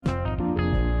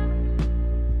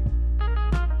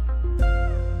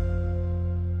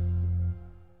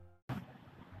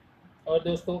और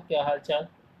दोस्तों, क्या हाल चाल।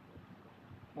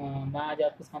 मैं आज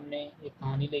आपके सामने एक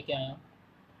कहानी लेके आया हूँ।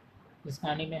 इस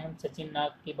कहानी में हम सचिन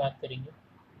नाग की बात करेंगे।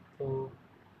 तो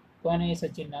कौन है ये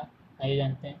सचिन नाग, आइए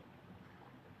जानते हैं।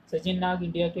 सचिन नाग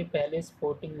इंडिया के पहले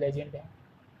स्पोर्टिंग लेजेंड हैं।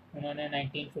 उन्होंने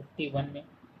 1951 में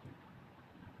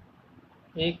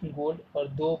एक गोल्ड और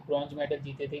दो ब्रॉन्ज मेडल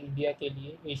जीते थे इंडिया के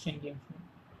लिए एशियन गेम्स में,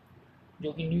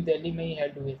 जो कि न्यू दिल्ली में ही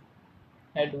हेल्ड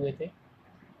हुए थे।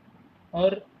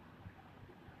 और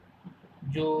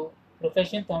जो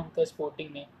प्रोफेशन था उनका स्पोर्टिंग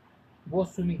में, वो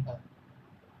स्विमिंग था।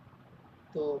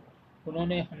 तो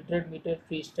उन्होंने 100 मीटर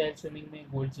फ्री स्टाइल स्विमिंग में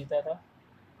गोल्ड जीता था,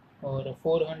 और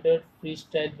 400 फ्री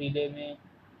स्टाइल रिले में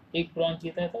एक ब्रॉन्ज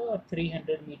जीता था, और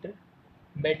 300 मीटर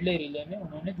मेडले रिले में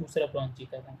उन्होंने दूसरा ब्रॉन्ज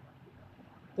जीता था।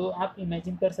 तो आप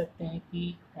इमेजिन कर सकते हैं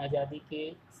कि आज़ादी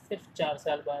के सिर्फ 4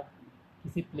 साल बाद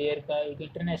किसी प्लेयर का एक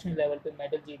इंटरनेशनल लेवल पे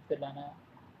मेडल जीत कर लाना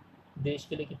देश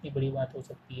के लिए कितनी बड़ी बात हो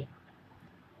सकती है।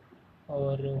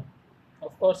 और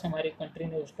ऑफ कोर्स हमारे कंट्री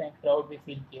ने उस टाइम प्राउड भी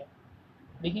फील किया।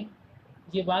 लेकिन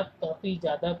ये बात काफ़ी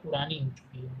ज़्यादा पुरानी हो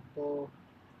चुकी है। तो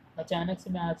अचानक से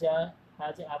मैं आज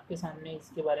आपके सामने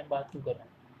इसके बारे में बात क्यों कर रहा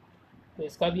हूँ। तो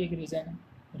इसका भी एक रीज़न है।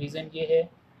 रीज़न ये है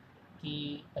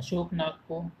कि अशोक नाग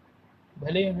को,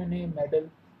 भले उन्होंने मेडल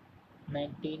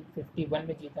 1951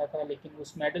 में जीता था, लेकिन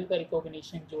उस मेडल का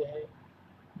रिकॉग्निशन जो है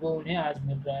वो उन्हें आज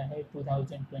मिल रहा है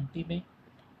 2020 में।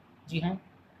 जी हाँ,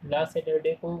 लास्ट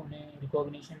सैटरडे को उन्हें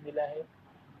रिकॉग्निशन मिला है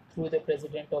through the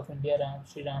president of India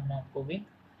Shri Ramnath Kovind.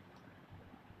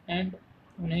 And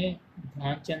उन्हें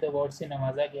ध्यानचंद अवार्ड से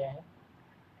नवाजा गया है।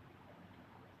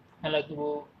 हालांकि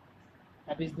वो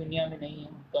अब इस दुनिया में नहीं है,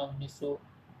 उनका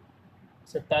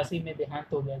 1987 में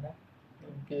देहांत हो गया था।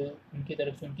 उनकी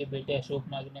तरफ से उनके बेटे अशोक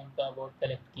नाग ने उनका अवार्ड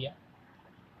कलेक्ट किया।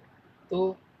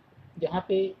 तो यहाँ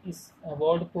पे इस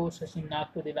अवार्ड को सचिन नाग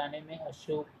को दिलाने में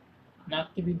अशोक नाग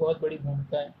की भी बहुत बड़ी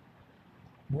भूमिका है।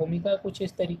 भूमिका कुछ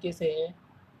इस तरीके से है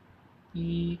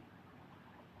कि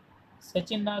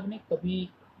सचिन नाग ने कभी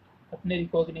अपने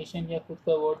रिकॉग्निशन या खुद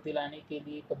को अवार्ड दिलाने के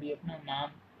लिए कभी अपना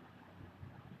नाम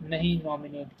नहीं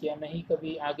नॉमिनेट किया, नहीं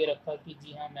कभी आगे रखा कि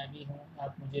जी हाँ मैं भी हूँ,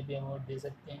 आप मुझे भी अवार्ड दे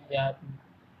सकते हैं, या आप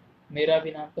मेरा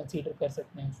भी नाम कंसीडर कर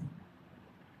सकते हैं उसमें।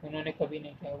 उन्होंने कभी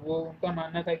नहीं किया। वो उनका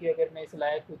मानना था कि अगर मैं इस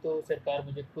लायक हूँ तो सरकार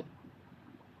मुझे खुद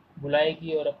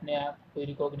बुलाएगी और अपने आप कोई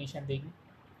रिकॉग्निशन देगी।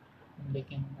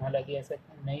 लेकिन हालांकि ऐसा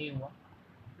नहीं हुआ।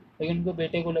 लेकिन उनके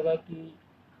बेटे को लगा कि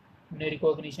उन्हें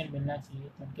रिकॉग्निशन मिलना चाहिए,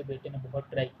 तो उनके बेटे ने बहुत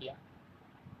ट्राई किया।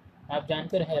 आप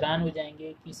जानकर हैरान हो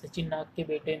जाएंगे कि सचिन नाग के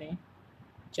बेटे ने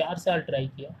 4 साल ट्राई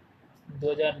किया,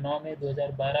 2009 में,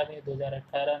 2012 में,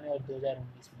 2018 में और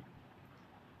 2019 में।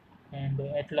 एंड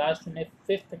एट लास्ट उन्हें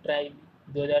फिफ्थ ट्राई में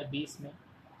 2020 में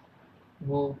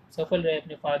वो सफल रहे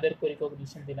अपने फादर को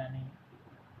रिकॉग्निशन दिलाने में।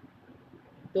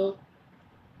 तो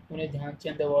उन्हें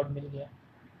ध्यानचंद अवार्ड मिल गया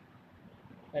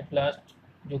एट लास्ट,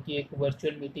 जो कि एक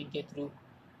वर्चुअल मीटिंग के थ्रू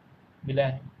मिला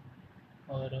है।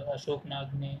 और अशोक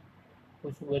नाग ने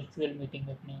उस वर्चुअल मीटिंग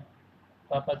में अपने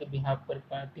पापा के बिहाफ पर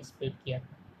पार्टिसिपेट किया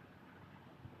था।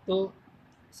 तो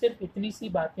सिर्फ इतनी सी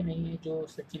बातें नहीं है जो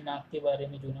सचिन नाग के बारे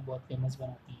में जो उन्हें बहुत फेमस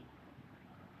बनाती है।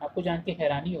 आपको जान के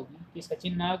हैरानी होगी कि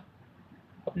सचिन नाग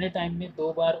अपने टाइम में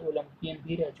 2 बार ओलंपियन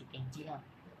भी रह चुके हैं। जी हाँ,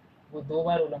 वो 2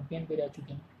 बार ओलंपियन भी रह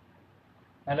चुके हैं।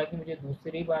 हालांकि मुझे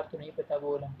दूसरी बार तो नहीं पता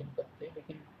वो ओलंपियन कब थे,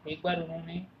 लेकिन एक बार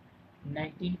उन्होंने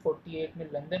 1948 में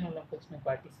लंदन ओलंपिक्स में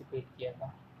पार्टिसिपेट किया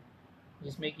था,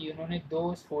 जिसमें कि उन्होंने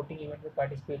 2 स्पोर्टिंग इवेंट में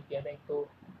पार्टिसिपेट किया था। एक तो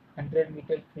 100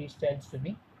 मीटर फ्री स्टाइल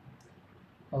स्विमिंग,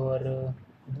 और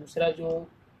दूसरा जो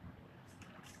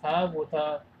था वो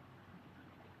था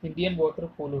इंडियन वाटर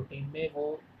पोलो टीम में।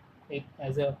 वो एक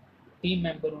एज अ टीम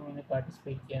मेंबर उन्होंने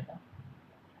पार्टिसिपेट किया था।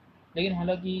 लेकिन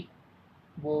हालांकि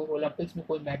वो ओलंपिक्स में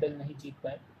कोई मेडल नहीं जीत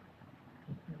पाए।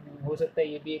 हो सकता है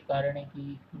ये भी एक कारण है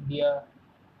कि इंडिया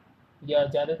या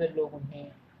ज़्यादातर लोग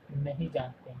उन्हें नहीं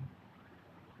जानते हैं।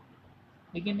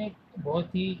 लेकिन एक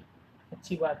बहुत ही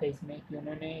अच्छी बात है इसमें कि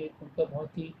उन्होंने एक उनका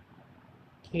बहुत ही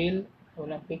खेल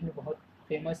ओलंपिक में बहुत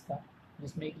फेमस था,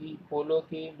 जिसमें कि पोलो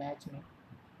के मैच में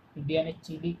इंडिया ने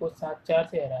चिली को 7-4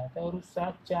 से हराया था। और उस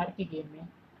 7-4 के गेम में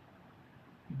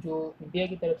जो इंडिया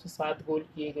की तरफ से 7 गोल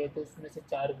किए गए थे, उसमें से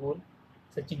 4 गोल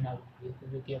सचिन नाग ने किए थे,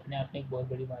 जो कि अपने आप में एक बहुत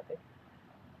बड़ी बात है।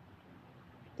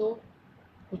 तो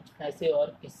कुछ ऐसे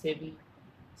और किस्से भी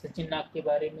सचिन नाग के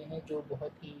बारे में हैं जो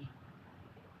बहुत ही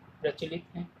प्रचलित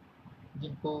हैं,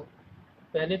 जिनको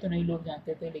पहले तो नहीं लोग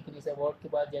जानते थे, लेकिन इस अवार्ड के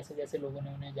बाद जैसे जैसे लोगों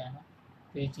ने उन्हें जाना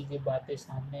तो ये चीज़ें बातें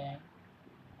सामने आई।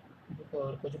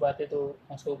 और कुछ बातें तो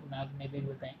अशोक नाग ने भी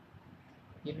बताई,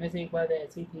 जिनमें से एक बात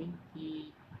ऐसी थी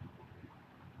कि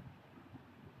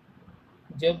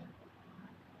जब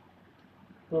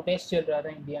प्रोटेस्ट चल रहा था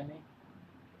इंडिया में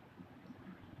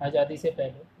आज़ादी से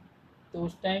पहले, तो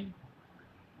उस टाइम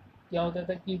क्या होता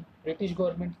था कि ब्रिटिश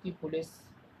गवर्नमेंट की पुलिस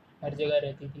हर जगह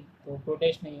रहती थी, तो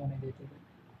प्रोटेस्ट नहीं होने देती थी।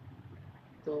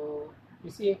 तो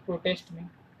इसी एक प्रोटेस्ट में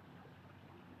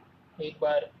एक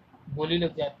बार गोली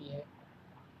लग जाती है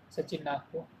सचिन नाग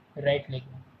को, राइट लेग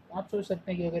में। तो आप सोच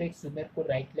सकते हैं कि अगर एक स्विमर को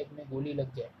राइट लेग में गोली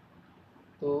लग जाए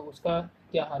तो उसका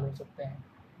क्या हाल हो सकता है।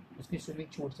 उसकी स्विमिंग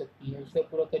छूट सकती है, उसका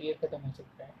पूरा करियर ख़त्म हो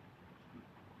सकता है।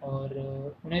 और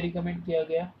उन्हें रिकमेंड किया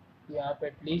गया कि आप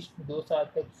एटलीस्ट 2 साल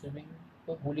तक स्विमिंग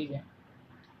को भूल ही जाएँ।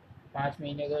 5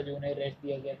 महीने का जो उन्हें रेस्ट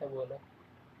दिया गया था वो अलग।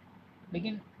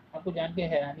 लेकिन आपको जान के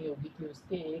हैरानी होगी कि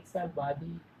उसके 1 साल बाद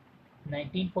ही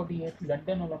 1948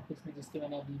 लंदन ओलंपिक्स में, जिसकी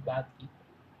मैंने अभी बात की,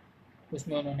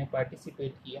 उसमें उन्होंने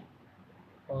पार्टिसिपेट किया।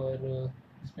 और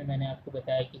इसमें मैंने आपको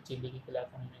बताया कि चिली के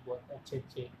खिलाफ उन्होंने बहुत अच्छे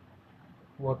अच्छे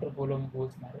वाटर पोलो में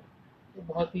गोल्स मारे। तो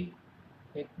बहुत ही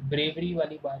एक ब्रेवरी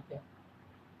वाली बात है।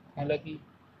 हालांकि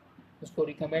उसको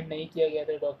रिकमेंड नहीं किया गया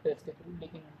था डॉक्टर्स के थ्रू,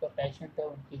 लेकिन उनका पैशन था,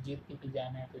 उनकी जिद थी कि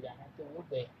जाना है तो जाना है, तो वो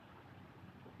गए।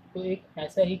 तो एक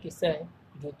ऐसा ही किस्सा है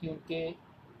जो कि उनके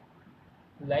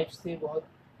लाइफ से बहुत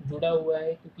जुड़ा हुआ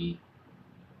है, क्योंकि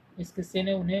इस किस्से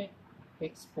ने उन्हें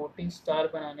एक स्पोर्टिंग स्टार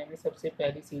बनाने में सबसे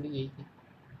पहली सीढ़ी यही थी।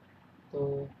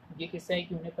 तो ये किस्सा है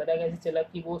कि उन्हें पता कैसे चला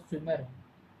कि वो स्विमर हैं,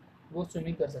 वो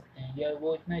स्विमिंग कर सकते हैं, या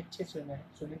वो इतने अच्छे स्विमर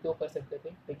हैं। स्विमिंग तो कर सकते थे,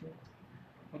 लेकिन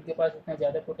उनके पास इतना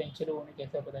ज़्यादा पोटेंशियल है, वो उन्हें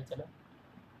कैसा पता चला।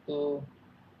 तो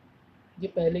ये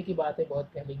पहले की बात है, बहुत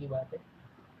पहले की बात है।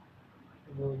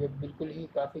 वो जब बिल्कुल ही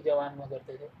काफ़ी जवान हुआ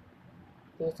करते थे,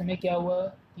 तो उस समय क्या हुआ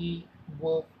कि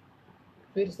वो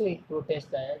फिर से एक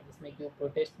प्रोटेस्ट आया, जिसमें कि वो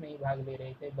प्रोटेस्ट में ही भाग ले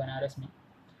रहे थे बनारस में,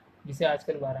 जिसे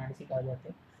आजकल वाराणसी कहा जाता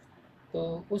है। तो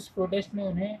उस प्रोटेस्ट में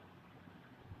उन्हें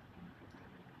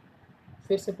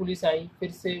फिर से पुलिस आई,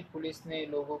 फिर से पुलिस ने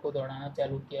लोगों को दौड़ाना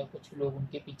चालू किया, कुछ लोग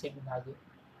उनके पीछे भी भागे।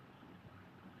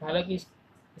 हालांकि इस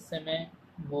समय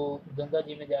वो गंगा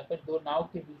जी में जाकर दो नाव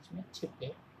के बीच में छिप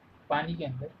गए, पानी के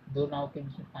अंदर, दो नाव के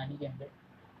बीच में पानी के अंदर,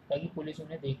 ताकि पुलिस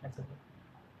उन्हें देख ना सके।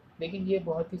 लेकिन ये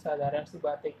बहुत ही साधारण सी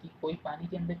बात है कि कोई पानी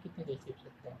के अंदर कितनी देर छिप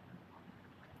सकता है।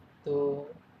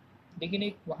 तो लेकिन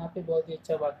एक वहाँ पे बहुत ही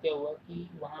अच्छा वाक़या हुआ कि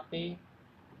वहाँ पे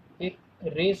एक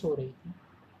रेस हो रही थी,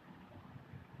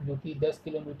 जो कि 10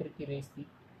 किलोमीटर की रेस थी,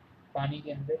 पानी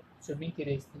के अंदर स्विमिंग की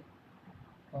रेस थी।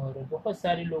 और बहुत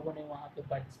सारे लोगों ने वहाँ पे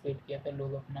पार्टिसिपेट किया था।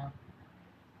 लोग अपना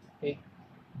एक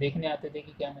देखने आते थे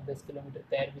कि क्या मैं 10 किलोमीटर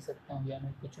तैर भी सकता हूँ या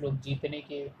नहीं। कुछ लोग जीतने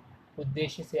के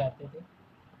उद्देश्य से आते थे।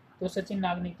 तो सचिन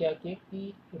नाग ने क्या किया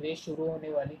कि रेस शुरू होने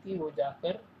वाली थी, वो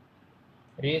जाकर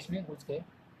रेस में घुस गए,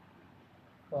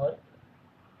 और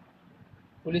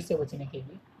पुलिस से बचने के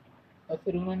लिए। और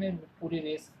फिर उन्होंने पूरी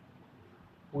रेस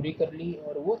पूरी कर ली,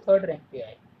 और वो थर्ड रैंक पे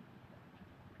आए।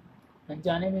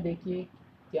 अनजाने में देखिए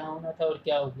क्या होना था और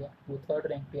क्या हो गया, वो थर्ड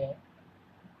रैंक पे आए।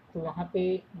 तो वहाँ पे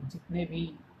जितने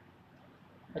भी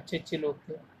अच्छे अच्छे लोग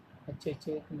थे, अच्छे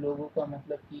अच्छे लोगों का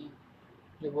मतलब कि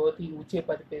जो बहुत ही ऊंचे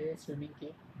पद पे थे स्विमिंग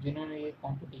के, जिन्होंने ये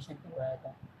कंपटीशन करवाया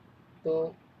था,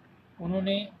 तो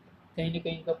उन्होंने कहीं ना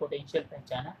कहीं इनका पोटेंशियल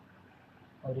पहचाना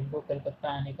और इनको कलकत्ता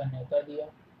आने का न्योता दिया।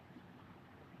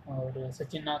 और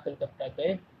सचिन नाग कलकत्ता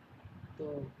गए,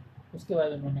 तो उसके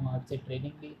बाद उन्होंने वहाँ से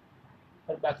ट्रेनिंग ली,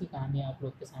 और बाकी कहानियाँ आप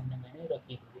लोग के सामने मैंने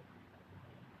रखी थी।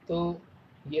 तो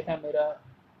ये था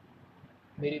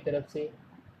मेरी तरफ से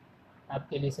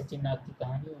आपके लिए सचिन नाग की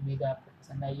कहानी। उम्मीद है आपको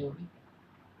पसंद आई होगी।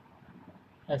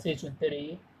 ऐसे ही सुनते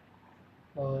रहिए।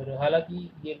 और हालांकि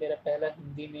ये मेरा पहला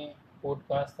हिंदी में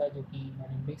पॉडकास्ट था, जो कि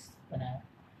मैंने मिक्स बनाया,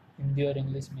 हिंदी और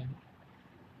इंग्लिश में भी।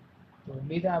 तो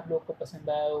उम्मीद है आप लोग को पसंद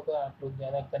आया होगा, आप लोग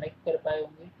ज़्यादा कनेक्ट कर पाए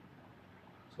होंगे।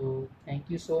 So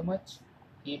thank you so much,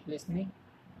 keep listening,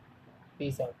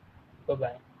 peace out, bye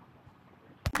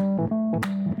bye.